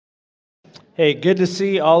Hey, good to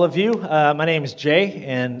see all of you. My name is Jay,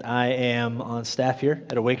 and I am on staff here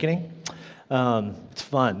at Awakening. It's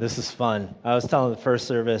fun. This is fun. I was telling the first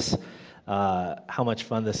service how much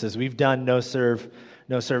fun this is. We've done no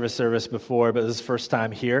service before, but this is the first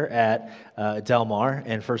time here at Del Mar,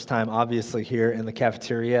 and first time obviously here in the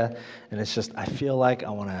cafeteria. And it's just, I feel like I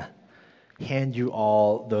want to hand you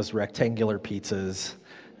all those rectangular pizzas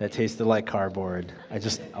that tasted like cardboard.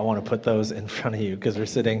 I want to put those in front of you because we're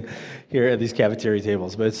sitting here at these cafeteria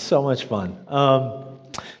tables, but it's so much fun.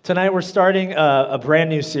 Tonight we're starting a brand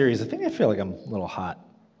new series. I feel like I'm a little hot.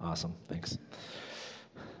 Awesome, thanks.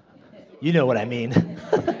 You know what I mean.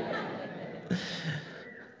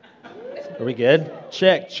 Are we good?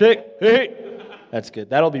 Check, hey. That's good.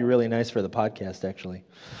 That'll be really nice for the podcast, actually.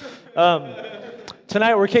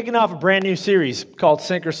 Tonight we're kicking off a brand new series called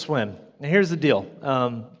Sink or Swim. And here's the deal.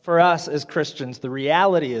 For us as Christians, the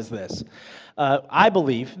reality is this. I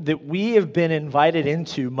believe that we have been invited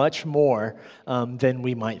into much more than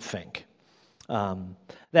we might think.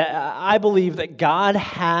 I believe that God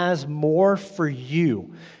has more for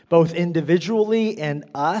you, both individually and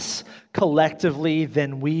us collectively,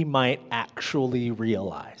 than we might actually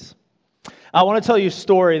realize. I want to tell you a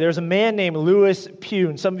story. There's a man named Lewis Pugh,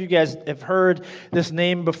 and some of you guys have heard this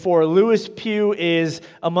name before. Lewis Pugh is,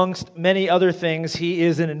 amongst many other things, he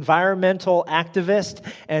is an environmental activist,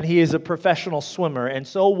 and he is a professional swimmer. And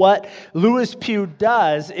so what Lewis Pugh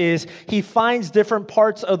does is he finds different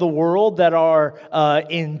parts of the world that are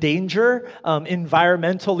in danger,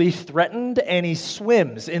 environmentally threatened, and he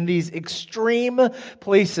swims in these extreme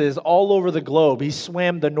places all over the globe. He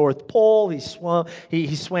swam the North Pole, he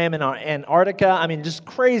swam in Antarctica. Just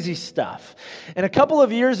crazy stuff. And a couple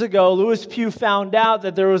of years ago, Lewis Pugh found out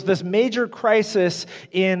that there was this major crisis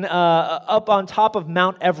up on top of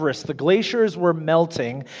Mount Everest. The glaciers were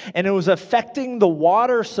melting, and it was affecting the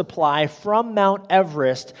water supply from Mount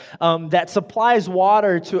Everest that supplies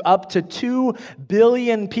water to up to 2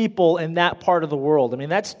 billion people in that part of the world.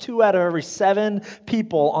 That's 2 out of every 7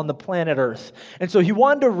 people on the planet Earth. And so he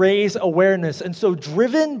wanted to raise awareness. And so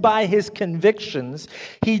driven by his convictions,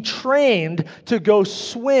 he trained to go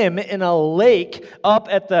swim in a lake up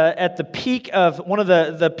at the peak of one of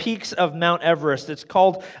the peaks of Mount Everest. It's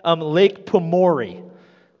called Lake Pumori.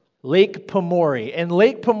 Lake Pumori. And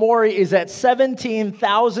Lake Pumori is at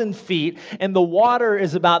 17,000 feet, and the water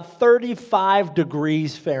is about 35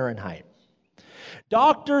 degrees Fahrenheit.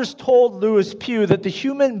 Doctors told Lewis Pugh that the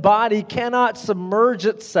human body cannot submerge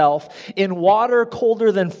itself in water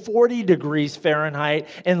colder than 40 degrees Fahrenheit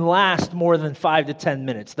and last more than 5 to 10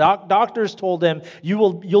 minutes. Doctors told him,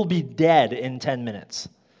 you'll be dead in 10 minutes.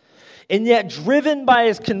 And yet, driven by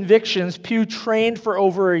his convictions, Pugh trained for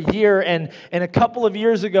over a year, and a couple of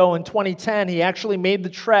years ago in 2010, he actually made the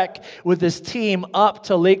trek with his team up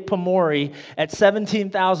to Lake Pumori at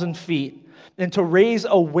 17,000 feet. And to raise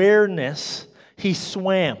awareness, he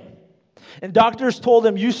swam. And doctors told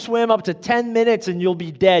him, you swim up to 10 minutes and you'll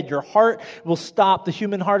be dead. Your heart will stop. The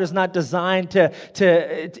human heart is not designed to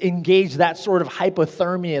engage that sort of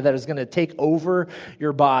hypothermia that is going to take over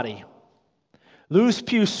your body. Lewis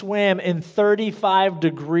Pugh swam in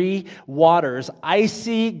 35-degree waters,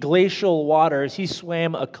 icy glacial waters. He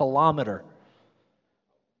swam a kilometer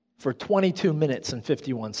for 22 minutes and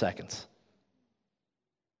 51 seconds.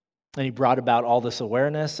 And he brought about all this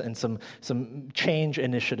awareness, and some change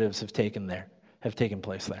initiatives have taken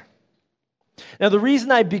place there. Now, the reason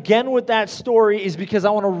I begin with that story is because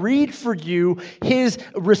I want to read for you his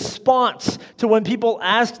response to when people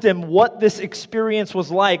asked him what this experience was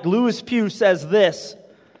like. Lewis Pugh says this: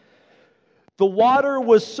 "The water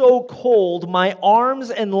was so cold, my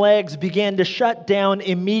arms and legs began to shut down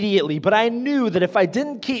immediately. But I knew that if I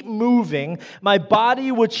didn't keep moving, my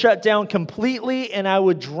body would shut down completely and I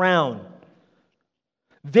would drown.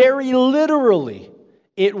 Very literally,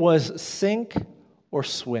 it was sink or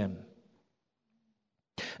swim."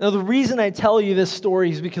 Now, the reason I tell you this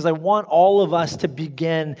story is because I want all of us to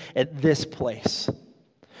begin at this place.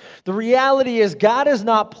 The reality is God has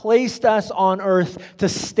not placed us on earth to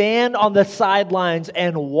stand on the sidelines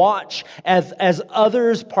and watch as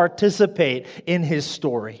others participate in His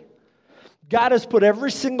story. God has put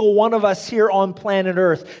every single one of us here on planet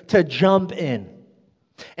Earth to jump in.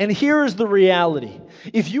 And here's the reality.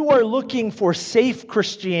 If you are looking for safe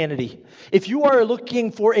Christianity, if you are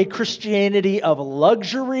looking for a Christianity of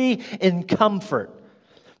luxury and comfort,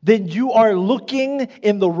 then you are looking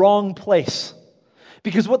in the wrong place.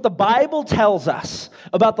 Because what the Bible tells us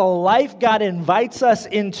about the life God invites us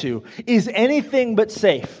into is anything but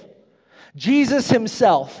safe. Jesus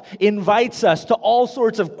himself invites us to all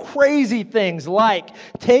sorts of crazy things like,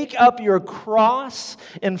 take up your cross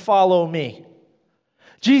and follow me.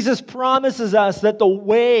 Jesus promises us that the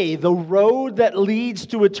road that leads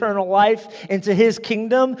to eternal life and to his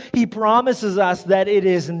kingdom, he promises us that it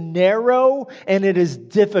is narrow and it is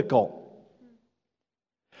difficult.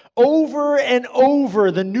 Over and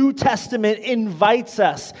over, the New Testament invites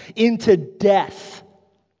us into death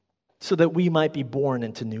so that we might be born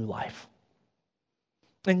into new life.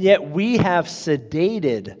 And yet we have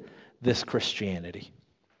sedated this Christianity.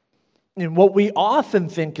 And what we often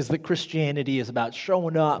think is that Christianity is about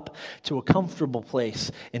showing up to a comfortable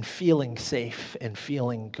place and feeling safe and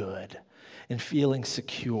feeling good and feeling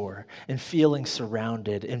secure and feeling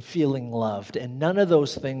surrounded and feeling loved. And none of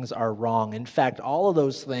those things are wrong. In fact, all of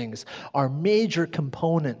those things are major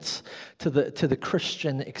components to the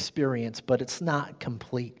Christian experience, but it's not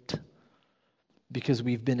complete because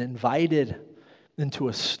we've been invited into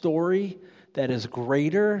a story that is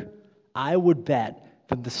greater, I would bet,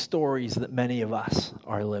 than the stories that many of us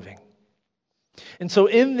are living. And so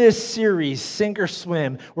in this series, Sink or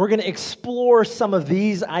Swim, we're going to explore some of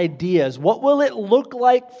these ideas. What will it look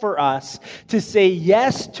like for us to say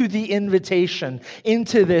yes to the invitation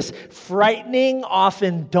into this frightening,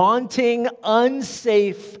 often daunting,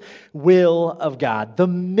 unsafe will of God? The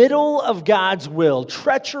middle of God's will,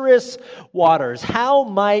 treacherous waters. How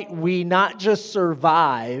might we not just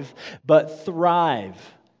survive, but thrive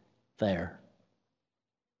there?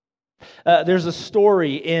 There's a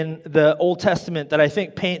story in the Old Testament that I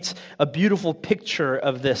think paints a beautiful picture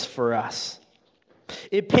of this for us.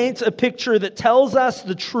 It paints a picture that tells us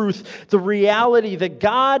the truth, the reality that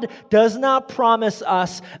God does not promise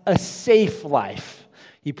us a safe life.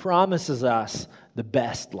 He promises us the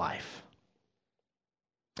best life.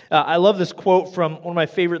 I love this quote from one of my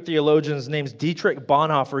favorite theologians named Dietrich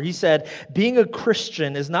Bonhoeffer. He said, "Being a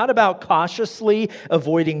Christian is not about cautiously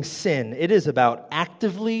avoiding sin. It is about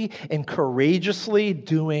actively and courageously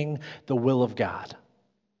doing the will of God."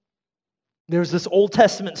 There's this Old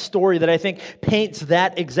Testament story that I think paints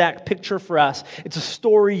that exact picture for us. It's a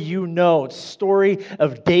story you know. It's a story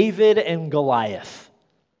of David and Goliath.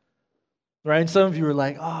 Right? And some of you are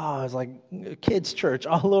like, oh, it's like kids' church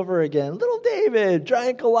all over again. Little David,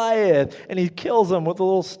 giant Goliath, and he kills him with a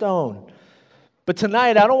little stone. But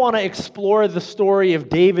tonight, I don't want to explore the story of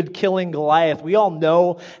David killing Goliath. We all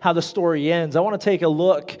know how the story ends. I want to take a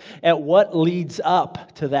look at what leads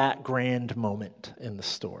up to that grand moment in the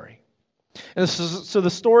story. And so the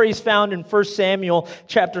story is found in 1 Samuel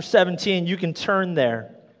chapter 17. You can turn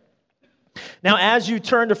there. Now, as you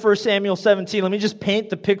turn to 1 Samuel 17, let me just paint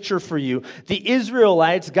the picture for you. The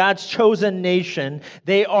Israelites, God's chosen nation,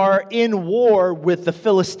 they are in war with the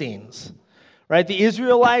Philistines. Right? The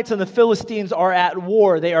Israelites and the Philistines are at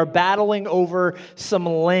war. They are battling over some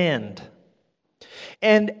land.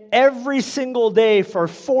 And every single day for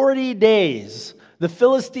 40 days, the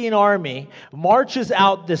Philistine army marches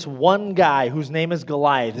out this one guy whose name is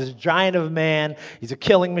Goliath, this giant of a man. He's a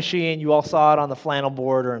killing machine. You all saw it on the flannel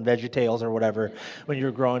board or in VeggieTales or whatever when you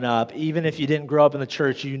were growing up. Even if you didn't grow up in the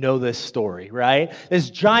church, you know this story, right?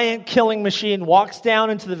 This giant killing machine walks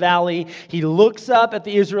down into the valley. He looks up at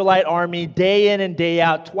the Israelite army day in and day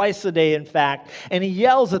out, twice a day, in fact, and he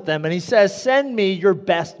yells at them and he says, "Send me your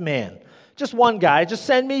best man." Just one guy, just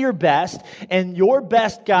send me your best, and your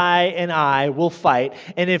best guy and I will fight.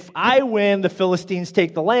 And if I win, the Philistines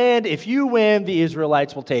take the land. If you win, the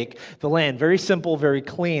Israelites will take the land. Very simple, very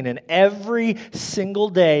clean. And every single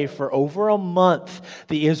day for over a month,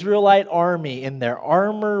 the Israelite army in their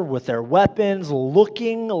armor, with their weapons,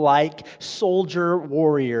 looking like soldier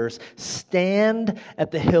warriors, stand at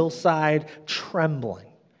the hillside trembling,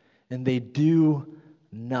 and they do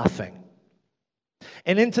nothing.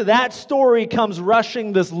 And into that story comes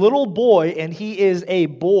rushing this little boy, and he is a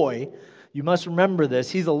boy. You must remember this.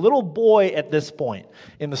 He's a little boy at this point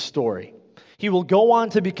in the story. He will go on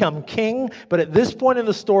to become king, but at this point in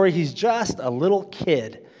the story, he's just a little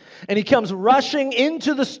kid. And he comes rushing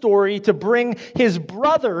into the story to bring his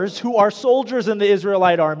brothers, who are soldiers in the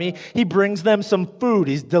Israelite army, he brings them some food.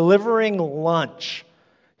 He's delivering lunch.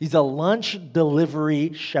 He's a lunch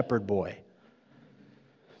delivery shepherd boy.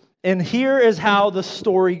 And here is how the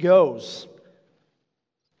story goes.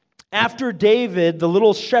 After David, the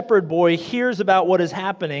little shepherd boy, hears about what is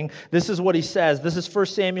happening, this is what he says. This is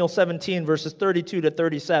 1 Samuel 17, verses 32 to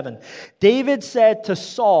 37. David said to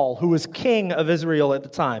Saul, who was king of Israel at the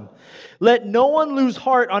time, "Let no one lose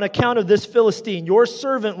heart on account of this Philistine. Your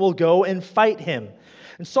servant will go and fight him."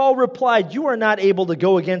 And Saul replied, "You are not able to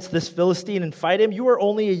go against this Philistine and fight him. You are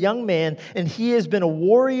only a young man, and he has been a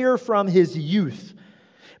warrior from his youth.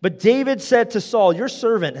 But David said to Saul, "Your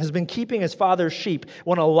servant has been keeping his father's sheep.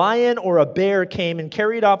 When a lion or a bear came and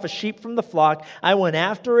carried off a sheep from the flock, I went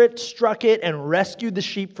after it, struck it, and rescued the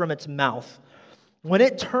sheep from its mouth. When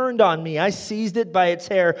it turned on me, I seized it by its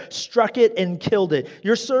hair, struck it, and killed it.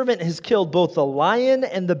 Your servant has killed both the lion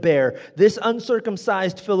and the bear. This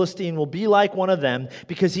uncircumcised Philistine will be like one of them,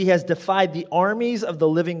 because he has defied the armies of the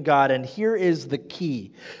living God." And here is the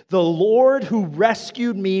key: "The Lord who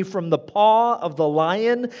rescued me from the paw of the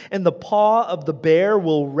lion and the paw of the bear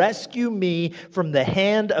will rescue me from the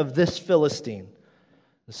hand of this Philistine."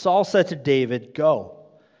 And Saul said to David, "Go,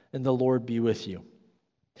 and the Lord be with you."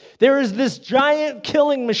 There is this giant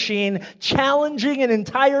killing machine challenging an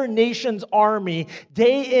entire nation's army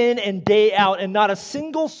day in and day out, and not a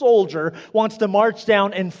single soldier wants to march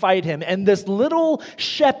down and fight him. And this little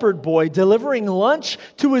shepherd boy delivering lunch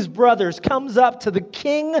to his brothers comes up to the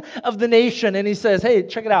king of the nation and he says, "Hey,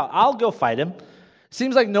 check it out. I'll go fight him.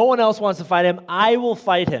 Seems like no one else wants to fight him. I will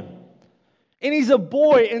fight him." And he's a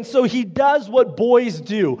boy, and so he does what boys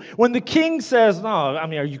do. When the king says, "No, I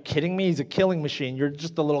mean, are you kidding me? He's a killing machine. You're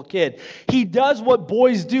just a little kid." He does what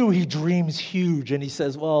boys do. He dreams huge, and he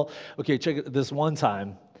says, "Well, okay, check it. This one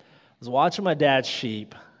time, I was watching my dad's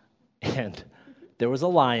sheep, and there was a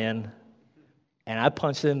lion, and I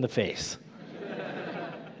punched it in the face.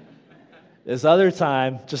 This other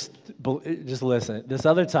time, just listen. This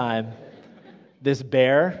other time, this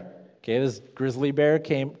bear." Okay, this grizzly bear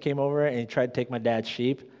came over and he tried to take my dad's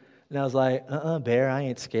sheep. And I was like, bear, I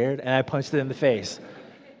ain't scared. And I punched it in the face.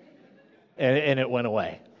 And it went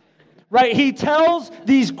away. Right? He tells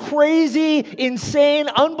these crazy, insane,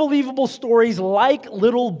 unbelievable stories like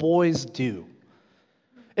little boys do.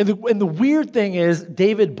 And the weird thing is,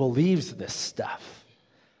 David believes this stuff.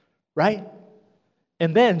 Right?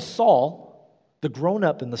 And then Saul, the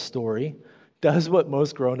grown-up in the story, does what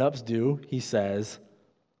most grown-ups do. He says,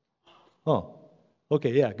 "Oh,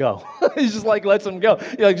 okay, yeah, go." He just lets him go.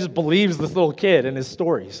 He just believes this little kid and his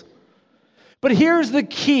stories. But here's the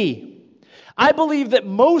key. I believe that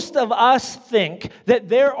most of us think that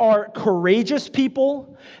there are courageous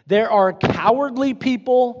people, there are cowardly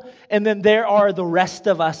people, and then there are the rest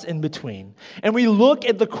of us in between. And we look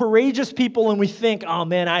at the courageous people and we think, "Oh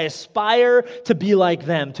man, I aspire to be like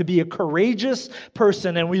them, to be a courageous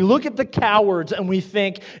person." And we look at the cowards and we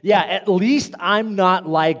think, "Yeah, at least I'm not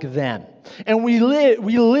like them." And we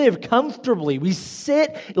live comfortably. We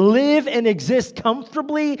sit, live, and exist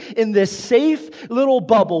comfortably in this safe little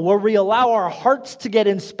bubble where we allow our hearts to get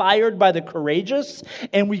inspired by the courageous,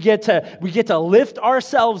 and we get to lift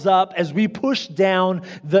ourselves up as we push down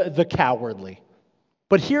the cowardly.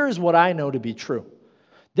 But here's what I know to be true.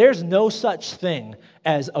 There's no such thing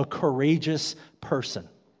as a courageous person.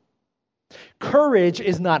 Courage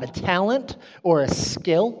is not a talent or a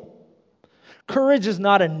skill. Courage is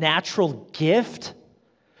not a natural gift.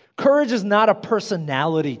 Courage is not a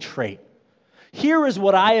personality trait. Here is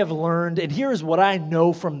what I have learned, and here is what I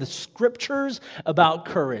know from the scriptures about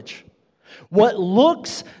courage. What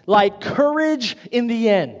looks like courage in the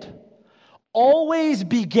end always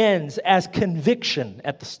begins as conviction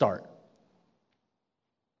at the start.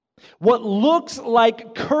 What looks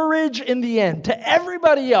like courage in the end to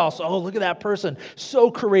everybody else, "Oh, look at that person,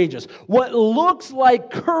 so courageous." What looks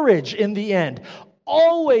like courage in the end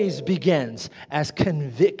always begins as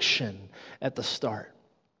conviction at the start.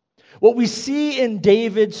 What we see in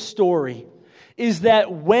David's story is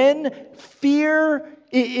that when fear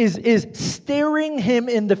is staring him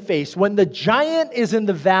in the face, when the giant is in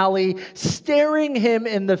the valley staring him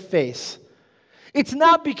in the face, it's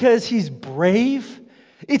not because he's brave.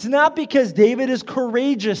 It's not because David is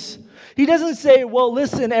courageous. He doesn't say, "Well,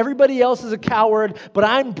 listen, everybody else is a coward, but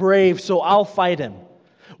I'm brave, so I'll fight him."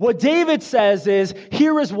 What David says is,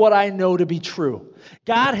 "Here is what I know to be true.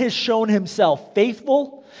 God has shown himself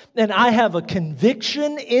faithful, and I have a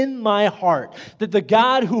conviction in my heart that the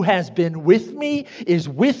God who has been with me is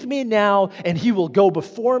with me now, and he will go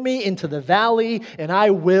before me into the valley, and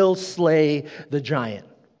I will slay the giant."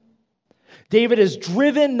 David is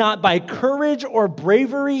driven not by courage or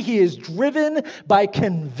bravery. He is driven by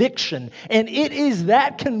conviction. And it is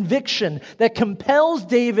that conviction that compels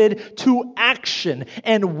David to action.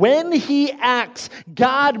 And when he acts,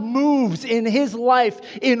 God moves in his life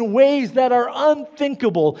in ways that are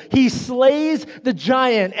unthinkable. He slays the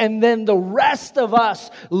giant, and then the rest of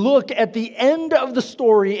us look at the end of the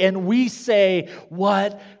story and we say,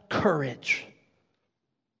 "What courage."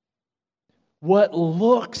 What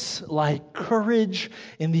looks like courage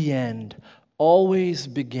in the end always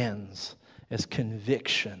begins as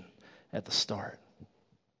conviction at the start.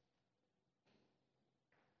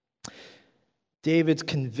 David's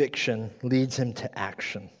conviction leads him to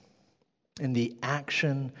action, and the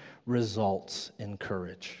action results in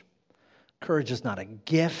courage. Courage is not a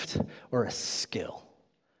gift or a skill.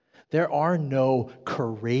 There are no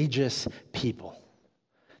courageous people.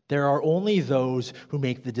 There are only those who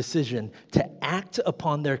make the decision to act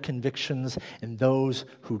upon their convictions and those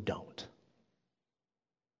who don't.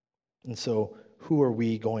 And so, who are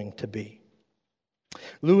we going to be?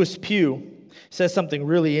 Lewis Pugh says something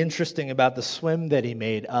really interesting about the swim that he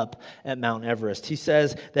made up at Mount Everest. He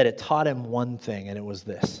says that it taught him one thing, and it was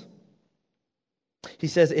this. He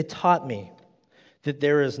says, "It taught me that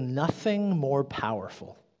there is nothing more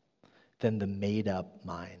powerful than the made-up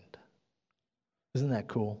mind." Isn't that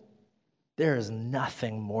cool? There is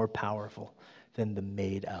nothing more powerful than the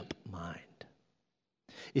made-up mind.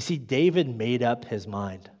 You see, David made up his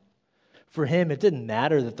mind. For him, it didn't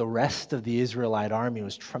matter that the rest of the Israelite army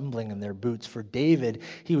was trembling in their boots. For David,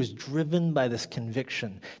 he was driven by this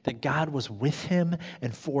conviction that God was with him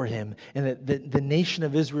and for him, and that the nation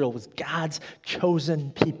of Israel was God's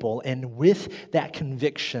chosen people. And with that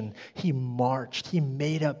conviction, he marched. He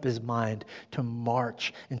made up his mind to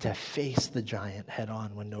march and to face the giant head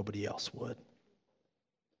on when nobody else would.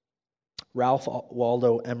 Ralph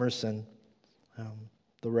Waldo Emerson,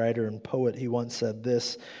 the writer and poet, he once said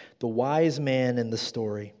this: "The wise man in the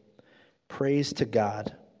story prays to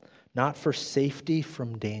God, not for safety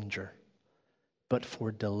from danger, but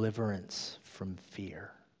for deliverance from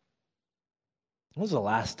fear." When was the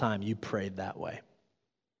last time you prayed that way?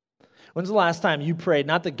 When's the last time you prayed,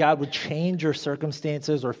 not that God would change your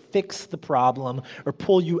circumstances or fix the problem or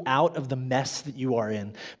pull you out of the mess that you are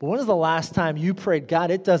in, but when was the last time you prayed,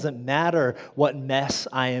 "God, it doesn't matter what mess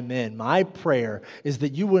I am in. My prayer is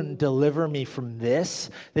that you wouldn't deliver me from this,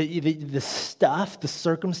 the stuff, the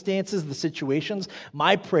circumstances, the situations.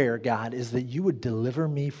 My prayer, God, is that you would deliver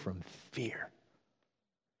me from fear,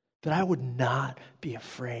 that I would not be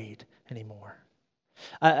afraid anymore."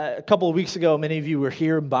 A couple of weeks ago, many of you were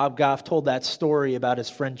here, and Bob Goff told that story about his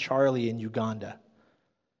friend Charlie in Uganda.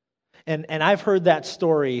 And I've heard that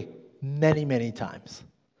story many, many times.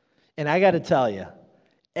 And I got to tell you,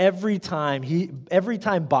 every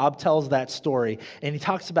time Bob tells that story, and he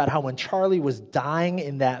talks about how when Charlie was dying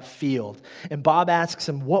in that field, and Bob asks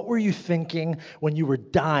him, "What were you thinking when you were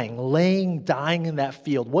dying in that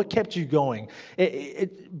field? What kept you going?"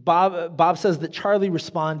 Bob says that Charlie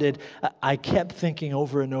responded, "I kept thinking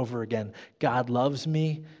over and over again, God loves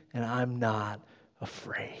me, and I'm not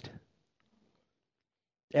afraid."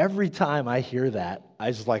 Every time I hear that,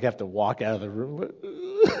 I just have to walk out of the room.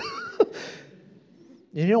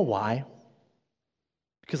 You know why?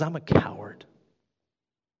 Because I'm a coward.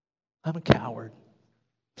 I'm a coward.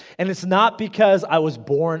 And it's not because I was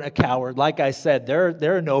born a coward. Like I said,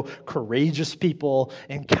 there are no courageous people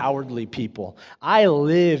and cowardly people. I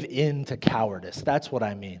live into cowardice. That's what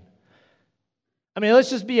I mean. Let's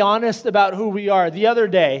just be honest about who we are. The other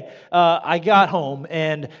day, I got home,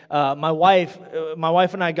 and my wife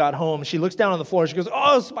and I got home. She looks down on the floor, and she goes,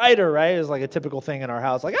 "Oh, spider!" Right? It's like a typical thing in our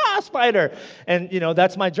house, spider. And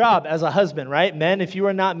that's my job as a husband, right? Men, if you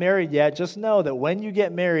are not married yet, just know that when you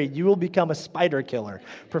get married, you will become a spider killer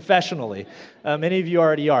professionally. Many of you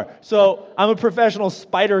already are. So I'm a professional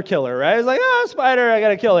spider killer, right? It's like, spider, I got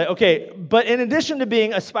to kill it. Okay, but in addition to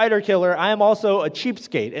being a spider killer, I am also a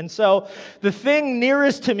cheapskate. And so the thing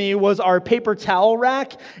nearest to me was our paper towel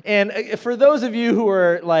rack. And for those of you who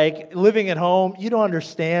are living at home, you don't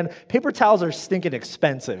understand. Paper towels are stinking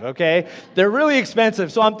expensive, okay? They're really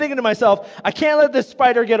expensive. So I'm thinking to myself, I can't let this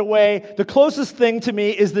spider get away. The closest thing to me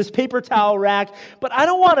is this paper towel rack, but I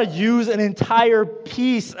don't want to use an entire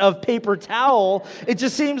piece of paper towel. It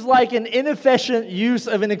just seems like an inefficient use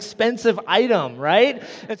of an expensive item, right?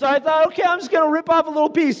 And so I thought, okay, I'm just going to rip off a little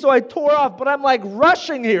piece. So I tore off, but I'm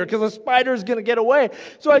rushing here because the spider's going to get away.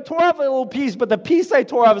 So I tore off a little piece, but the piece I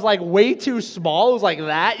tore off was way too small. It was like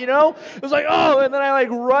that, It was and then I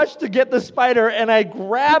rushed to get the spider and I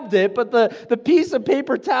grabbed it, but the piece of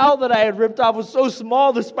paper towel that I had ripped off was so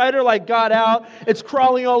small, the spider got out. It's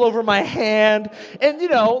crawling all over my hand. And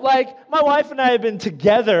my wife and I have been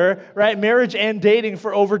together, right? Marriage and dating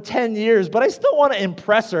for over 10 years, but I still want to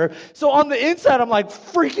impress her. So on the inside, I'm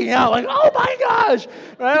freaking out, oh my gosh,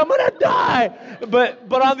 right? I'm going to die.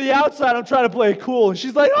 But on the outside, I'm trying to play it cool. And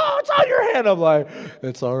she's like, "Oh, it's on your hand." I'm like,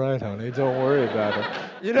 "It's all right, honey. Don't worry about it."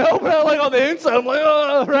 But I'm on the inside, I'm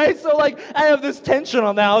oh, right? So I have this tension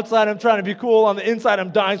on the outside. I'm trying to be cool. On the inside,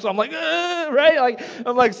 I'm dying. So I'm right?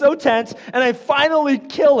 I'm so tense. And I finally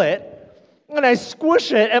kill it. And I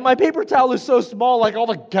squish it, and my paper towel is so small, like all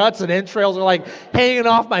the guts and entrails are like hanging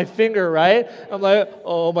off my finger, right? I'm like,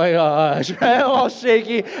 oh my gosh, right? I'm all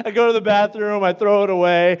shaky. I go to the bathroom, I throw it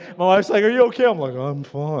away. My wife's like, are you okay? I'm like, I'm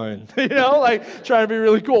fine. Like trying to be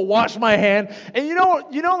really cool. Wash my hand. And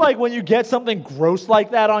like when you get something gross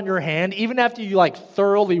like that on your hand, even after you like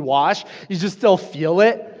thoroughly wash, you just still feel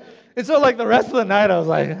it. And so like the rest of the night, I was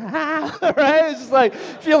like, right? It's just like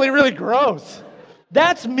feeling really gross.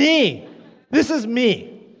 That's me. This is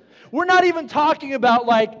me. We're not even talking about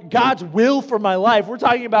like God's will for my life. We're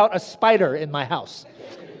talking about a spider in my house.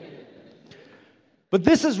 But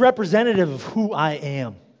this is representative of who I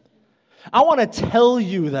am. I want to tell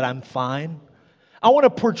you that I'm fine. I want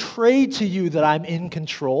to portray to you that I'm in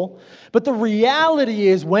control. But the reality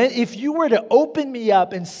is, if you were to open me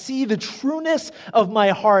up and see the trueness of my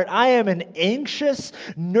heart, I am an anxious,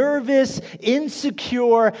 nervous,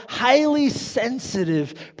 insecure, highly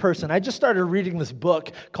sensitive person. I just started reading this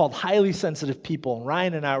book called Highly Sensitive People. And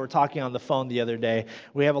Ryan and I were talking on the phone the other day.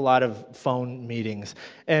 We have a lot of phone meetings.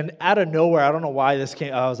 And out of nowhere, I don't know why this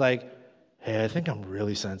came, I was like, hey, I think I'm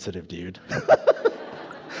really sensitive, dude.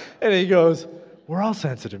 And he goes, we're all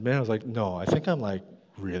sensitive, man. I was like, no, I think I'm like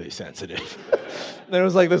really sensitive. And it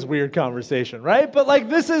was like this weird conversation, right? But like,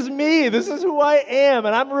 this is me. This is who I am.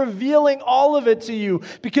 And I'm revealing all of it to you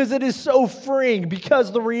because it is so freeing.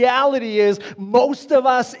 Because the reality is most of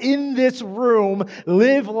us in this room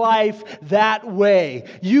live life that way.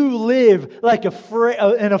 You live like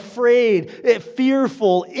an afraid,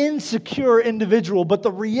 fearful, insecure individual. But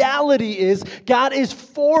the reality is God is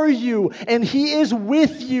for you and He is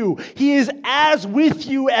with you. He is as with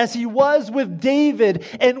you as He was with David.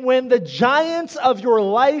 And when the giants of your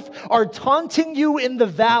life are taunting you in the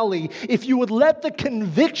valley, if you would let the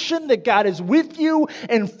conviction that God is with you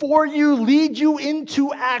and for you lead you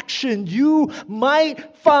into action, you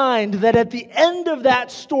might find that at the end of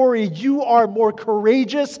that story, you are more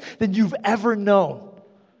courageous than you've ever known.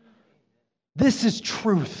 This is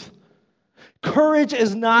truth. Courage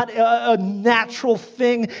is not a natural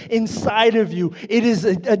thing inside of you. It is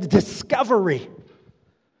a discovery.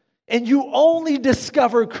 And you only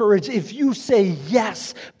discover courage if you say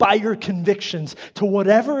yes by your convictions to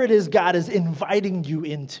whatever it is God is inviting you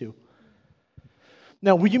into.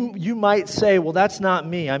 Now, you might say, well, that's not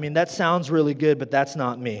me. I mean, that sounds really good, but that's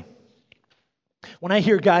not me. When I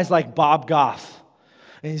hear guys like Bob Goff,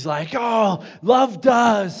 and he's like, oh, love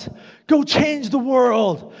does. Go change the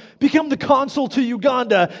world. Become the consul to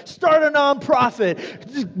Uganda. Start a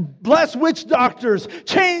nonprofit. Bless witch doctors.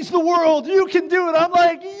 Change the world. You can do it. I'm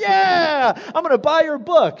like, yeah, I'm going to buy your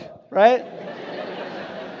book, right?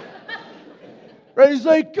 Right? He's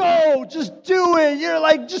like, go, just do it. You're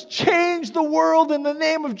like, just change the world in the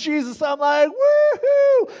name of Jesus. I'm like,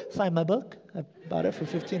 woohoo. Sign my book. I bought it for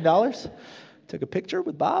 $15. Took a picture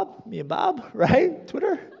with Bob, me and Bob, right?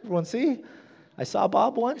 Twitter, everyone see? I saw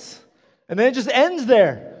Bob once. And then it just ends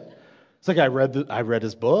there. It's like I read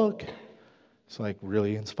his book. It's like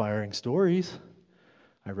really inspiring stories.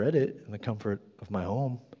 I read it in the comfort of my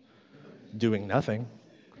home, doing nothing.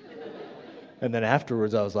 And then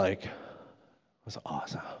afterwards I was like, it was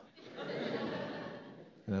awesome.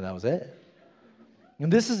 And then that was it.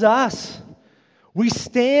 And this is us. We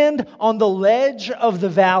stand on the ledge of the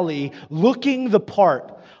valley looking the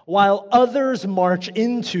part while others march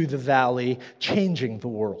into the valley changing the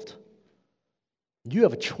world. You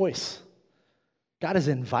have a choice. God has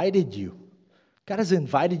invited you. God has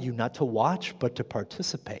invited you not to watch, but to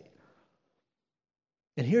participate.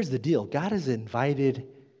 And here's the deal. God has invited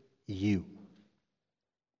you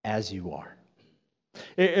as you are.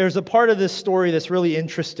 There's a part of this story that's really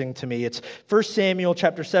interesting to me. It's 1 Samuel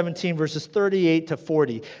chapter 17, verses 38 to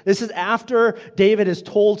 40. This is after David has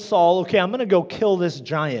told Saul, okay, I'm going to go kill this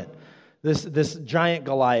giant, this giant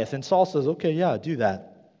Goliath. And Saul says, okay, yeah, do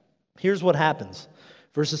that. Here's what happens.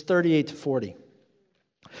 Verses 38 to 40.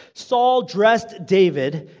 Saul dressed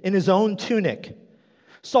David in his own tunic.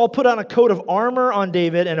 Saul put on a coat of armor on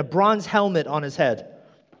David and a bronze helmet on his head.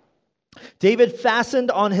 David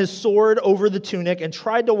fastened on his sword over the tunic and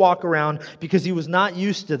tried to walk around because he was not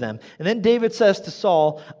used to them. And then David says to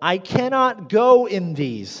Saul, I cannot go in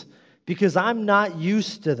these because I'm not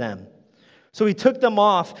used to them. So he took them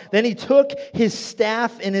off. Then he took his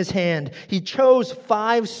staff in his hand. He chose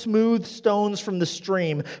 5 smooth stones from the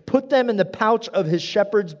stream, put them in the pouch of his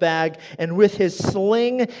shepherd's bag, and with his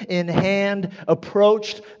sling in hand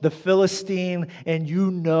approached the Philistine. And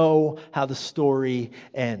you know how the story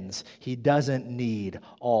ends. He doesn't need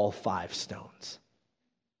all 5 stones.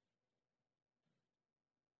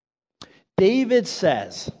 David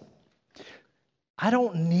says, I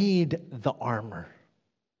don't need the armor.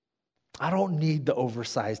 I don't need the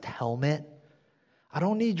oversized helmet. I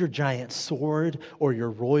don't need your giant sword or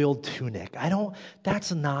your royal tunic.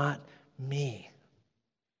 That's not me.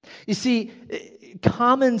 You see,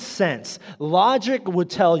 common sense, logic would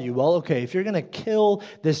tell you, well, okay, if you're going to kill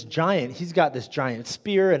this giant, he's got this giant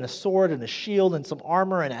spear and a sword and a shield and some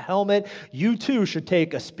armor and a helmet. You too should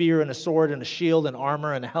take a spear and a sword and a shield and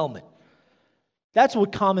armor and a helmet. That's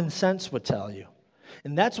what common sense would tell you.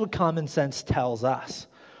 And that's what common sense tells us.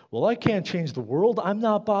 Well, I can't change the world. I'm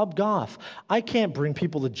not Bob Goff. I can't bring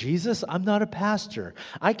people to Jesus. I'm not a pastor.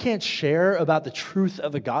 I can't share about the truth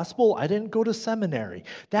of the gospel. I didn't go to seminary.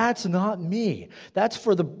 That's not me. That's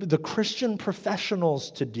for the Christian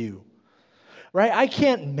professionals to do. Right? I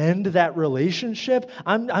can't mend that relationship.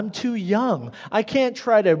 I'm too young. I can't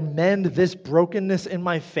try to mend this brokenness in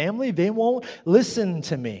my family. They won't listen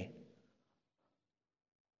to me.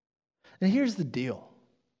 And here's the deal.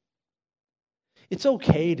 It's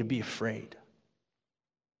okay to be afraid.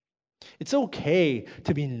 It's okay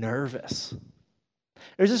to be nervous.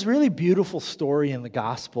 There's this really beautiful story in the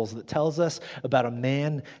Gospels that tells us about a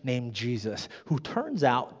man named Jesus who turns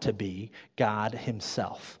out to be God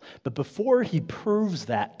himself. But before he proves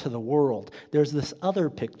that to the world, there's this other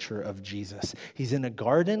picture of Jesus. He's in a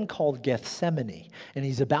garden called Gethsemane, and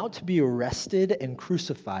he's about to be arrested and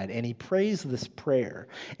crucified, and he prays this prayer.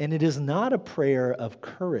 And it is not a prayer of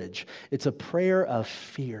courage. It's a prayer of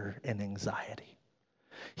fear and anxiety.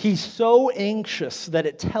 He's so anxious that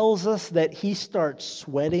it tells us that he starts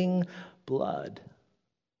sweating blood.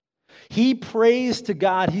 He prays to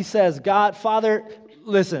God. He says, God, Father,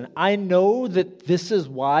 listen, I know that this is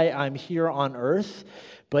why I'm here on earth,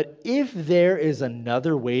 but if there is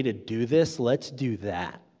another way to do this, let's do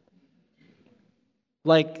that.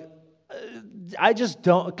 Let's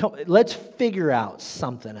figure out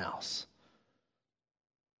something else.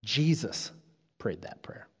 Jesus prayed that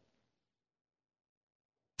prayer.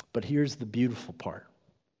 But here's the beautiful part.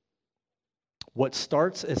 What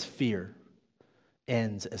starts as fear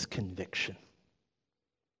ends as conviction.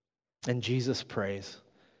 And Jesus prays,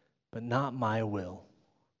 but not my will,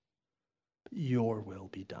 but your will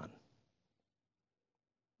be done.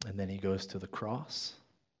 And then he goes to the cross,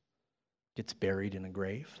 gets buried in a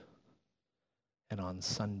grave, and on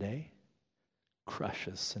Sunday,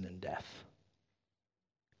 crushes sin and death.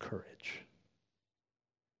 Courage.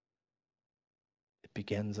 It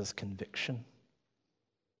begins as conviction,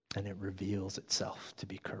 and it reveals itself to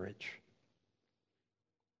be courage.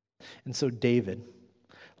 And so David,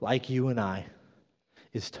 like you and I,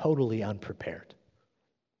 is totally unprepared.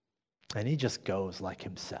 And he just goes like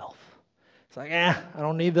himself. It's like, I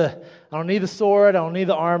don't need the sword, I don't need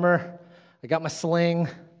the armor. I got my sling.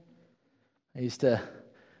 I used to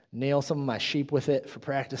nail some of my sheep with it for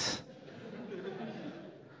practice.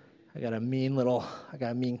 I got a mean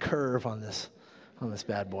curve on this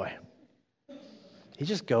bad boy. He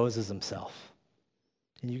just goes as himself.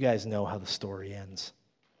 And you guys know how the story ends.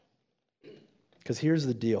 Because here's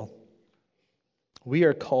the deal. We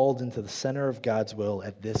are called into the center of God's will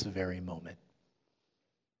at this very moment,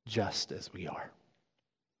 just as we are.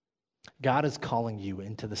 God is calling you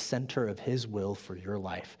into the center of his will for your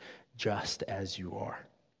life, just as you are.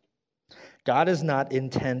 God is not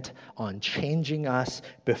intent on changing us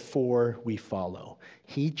before we follow.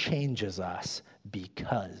 He changes us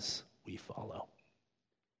because we follow.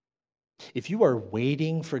 If you are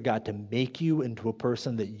waiting for God to make you into a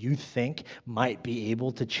person that you think might be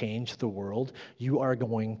able to change the world, you are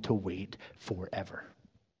going to wait forever.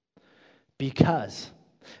 Because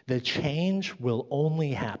the change will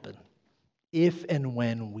only happen if and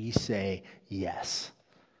when we say, yes,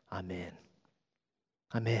 I'm in.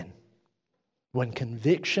 I'm in. When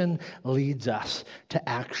conviction leads us to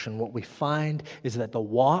action, what we find is that the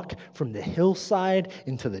walk from the hillside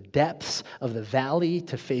into the depths of the valley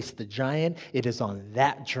to face the giant, it is on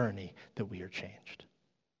that journey that we are changed.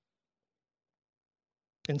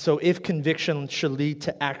 And so if conviction should lead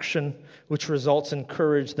to action, which results in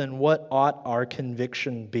courage, then what ought our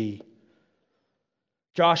conviction be?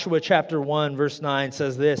 Joshua chapter 1 verse 9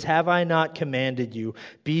 says this, "Have I not commanded you?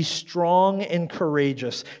 Be strong and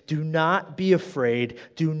courageous. Do not be afraid.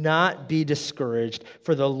 Do not be discouraged,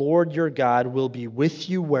 for the Lord your God will be with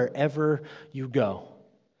you wherever you go."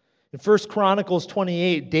 In 1 Chronicles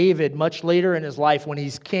 28, David, much later in his life when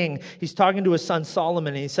he's king, he's talking to his son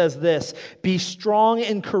Solomon, and he says this, "Be strong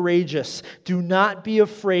and courageous. Do not be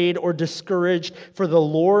afraid or discouraged, for the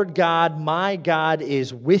Lord God, my God,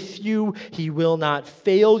 is with you. He will not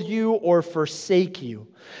fail you or forsake you.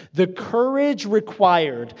 The courage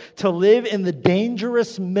required to live in the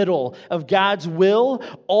dangerous middle of God's will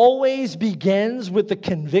always begins with the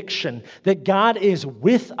conviction that God is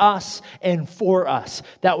with us and for us.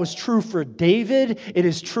 That was true for David. It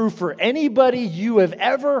is true for anybody you have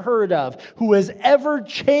ever heard of who has ever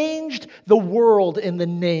changed the world in the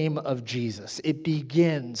name of Jesus. It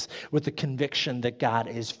begins with the conviction that God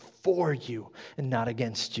is for you and not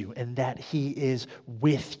against you, and that He is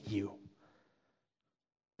with you.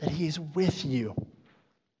 That He is with you.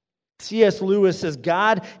 C.S. Lewis says,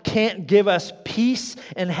 God can't give us peace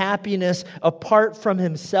and happiness apart from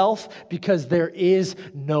Himself because there is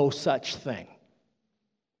no such thing.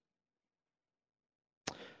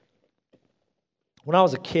 When I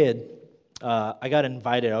was a kid, I got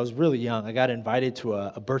invited. I was really young. I got invited to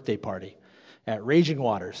a birthday party at Raging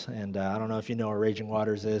Waters, and I don't know if you know what Raging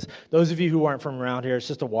Waters is. Those of you who aren't from around here, it's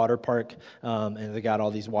just a water park, and they got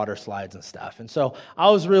all these water slides and stuff. And so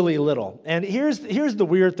I was really little. And here's the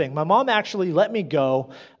weird thing. My mom actually let me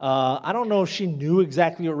go. I don't know if she knew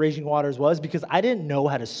exactly what Raging Waters was because I didn't know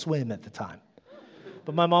how to swim at the time.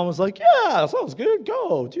 But my mom was like, yeah, sounds good.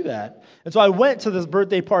 Go, do that. And so I went to this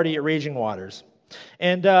birthday party at Raging Waters.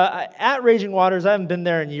 And at Raging Waters, I haven't been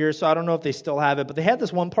there in years, so I don't know if they still have it, but they had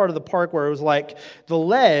this one part of the park where it was like the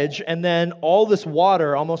ledge and then all this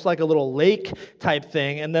water, almost like a little lake type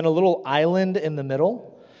thing, and then a little island in the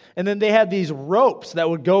middle. And then they had these ropes that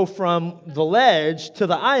would go from the ledge to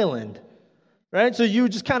the island. Right? So you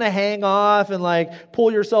would just kind of hang off and like pull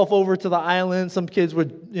yourself over to the island. Some kids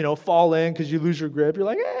would, fall in because you lose your grip. You're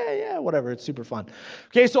like, yeah, whatever. It's super fun.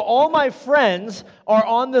 Okay, so all my friends are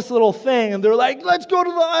on this little thing and they're like, let's go to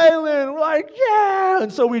the island. We're like, yeah.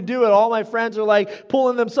 And so we do it. All my friends are like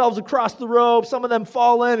pulling themselves across the rope. Some of them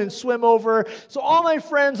fall in and swim over. So all my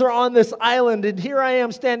friends are on this island and here I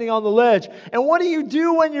am standing on the ledge. And what do you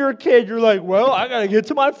do when you're a kid? You're like, well, I got to get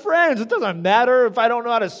to my friends. It doesn't matter if I don't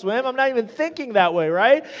know how to swim. I'm not even thinking that way,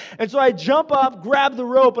 right? And so I jump up, grab the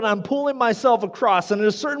rope, and I'm pulling myself across. And at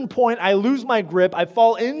a certain point, I lose my grip. I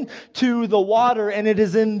fall into the water, and it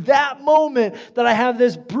is in that moment that I have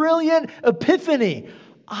this brilliant epiphany.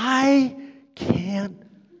 I can't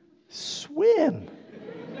swim.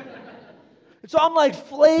 So I'm like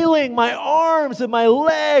flailing my arms and my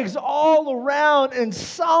legs all around, and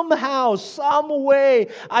somehow, some way,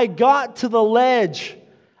 I got to the ledge.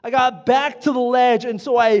 I got back to the ledge, and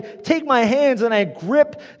so I take my hands and I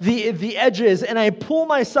grip the edges and I pull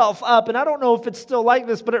myself up. And I don't know if it's still like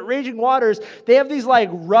this, but at Raging Waters, they have these like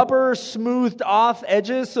rubber smoothed off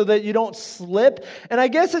edges so that you don't slip. And I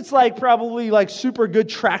guess it's like probably like super good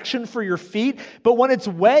traction for your feet. But when it's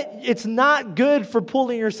wet, it's not good for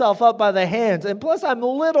pulling yourself up by the hands. And plus I'm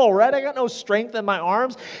little, right? I got no strength in my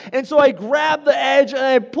arms. And so I grab the edge and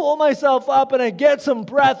I pull myself up and I get some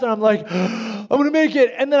breath and I'm like, I'm going to make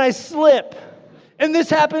it. And then I slip. And this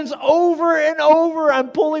happens over and over. I'm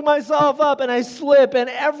pulling myself up and I slip. And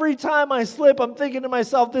every time I slip, I'm thinking to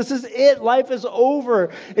myself, this is it. Life is over.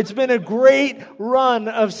 It's been a great run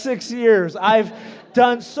of 6 years. I've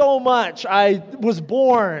done so much. I was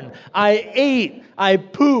born. I ate. I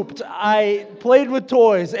pooped. I played with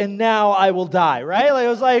toys. And now I will die, right? Like, I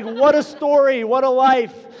was like, what a story. What a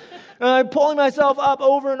life. And I'm pulling myself up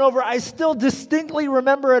over and over. I still distinctly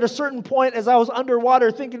remember at a certain point as I was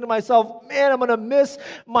underwater thinking to myself, man, I'm going to miss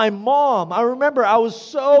my mom. I remember I was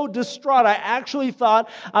so distraught. I actually thought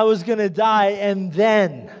I was going to die. And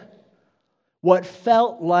then what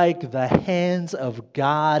felt like the hands of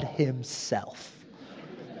God Himself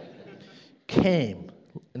came.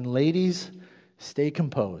 And ladies, stay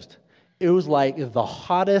composed. It was like the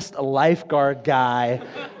hottest lifeguard guy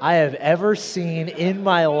I have ever seen in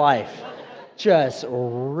my life. Just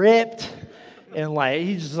ripped and like,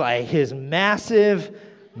 he's just like his massive,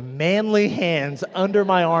 manly hands under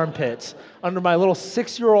my armpits, under my little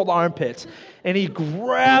 6-year-old armpits. And he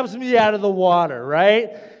grabs me out of the water,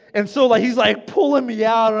 right? And so like, he's like pulling me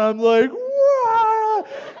out and I'm like, wah!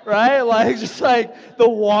 Right? Like, just like the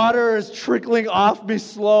water is trickling off me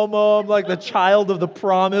slow-mo. I'm like the child of the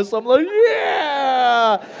promise. I'm like,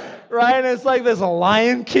 yeah! Right? And it's like this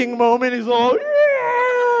Lion King moment. He's all,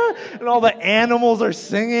 yeah! And all the animals are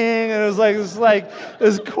singing. And it was like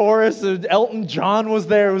this chorus. And Elton John was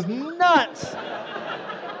there. It was nuts.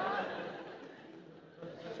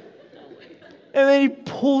 And then he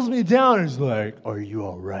pulls me down and he's like, are you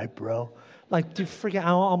all right, bro? Like, dude, freaking, I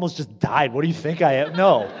almost just died. What do you think I am?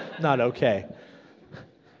 No, not okay.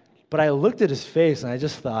 But I looked at his face and I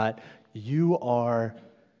just thought, you are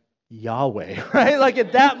Yahweh, right? Like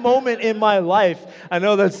at that moment in my life, I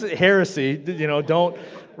know that's heresy, don't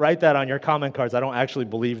write that on your comment cards. I don't actually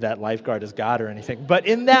believe that lifeguard is God or anything. But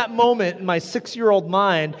in that moment, in my 6-year-old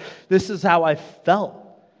mind, this is how I felt.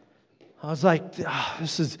 I was like,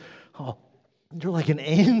 you're like an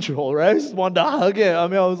angel, right? I just wanted to hug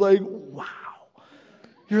him. I was like, wow,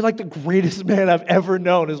 you're like the greatest man I've ever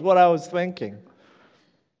known, is what I was thinking.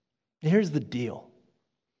 Here's the deal.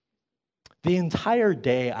 The entire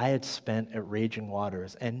day I had spent at Raging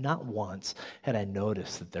Waters, and not once had I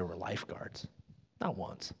noticed that there were lifeguards. Not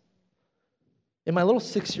once. In my little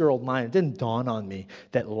 6-year-old mind, it didn't dawn on me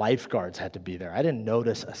that lifeguards had to be there. I didn't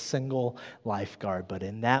notice a single lifeguard, but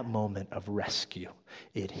in that moment of rescue,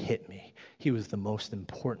 it hit me. He was the most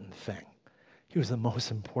important thing. He was the most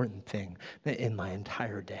important thing in my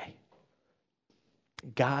entire day.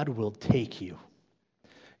 God will take you.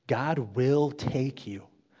 God will take you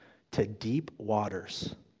to deep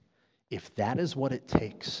waters if that is what it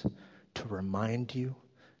takes to remind you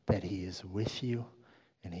that He is with you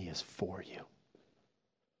and He is for you.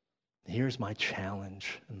 Here's my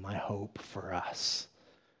challenge and my hope for us.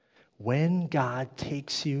 When God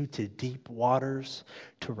takes you to deep waters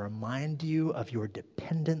to remind you of your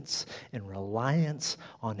dependence and reliance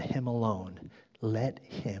on Him alone, let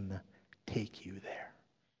Him take you there.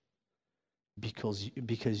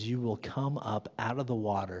 Because you will come up out of the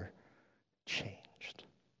water changed.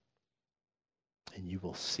 And you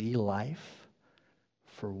will see life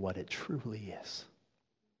for what it truly is.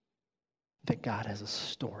 That God has a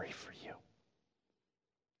story for you.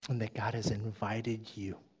 And that God has invited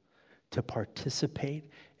you to participate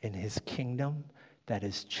in His kingdom that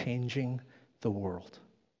is changing the world.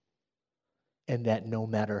 And that no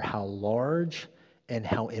matter how large and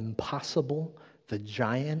how impossible the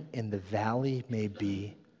giant in the valley may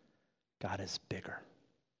be, God is bigger.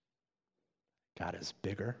 God is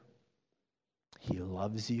bigger. He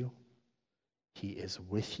loves you. He is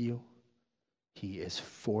with you. He is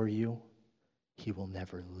for you. He will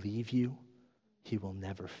never leave you. He will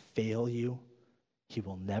never fail you. He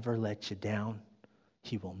will never let you down.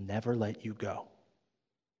 He will never let you go.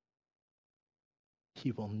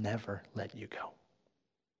 He will never let you go.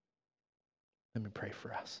 Let me pray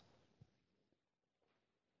for us.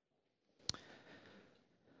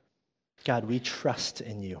 God, we trust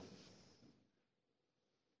in you.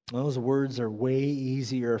 Those words are way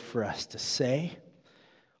easier for us to say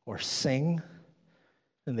or sing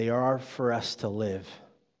than they are for us to live.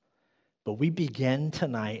 But we begin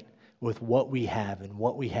tonight with what we have, and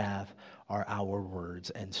what we have are our words.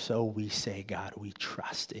 And so we say, God, we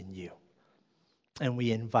trust in you. And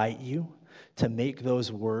we invite you to make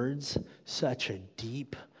those words such a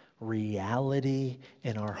deep reality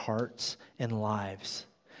in our hearts and lives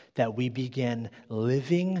that we begin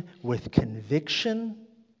living with conviction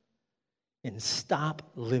and stop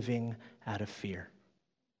living out of fear.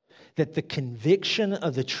 That the conviction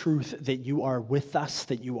of the truth that you are with us,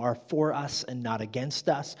 that you are for us and not against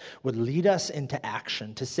us, would lead us into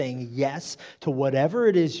action, to saying yes to whatever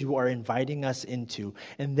it is you are inviting us into,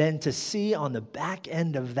 and then to see on the back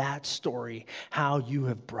end of that story how you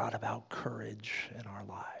have brought about courage in our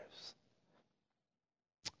lives.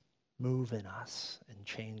 Move in us and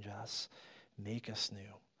change us, make us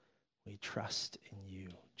new. We trust in you,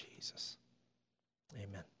 Jesus.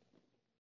 Amen.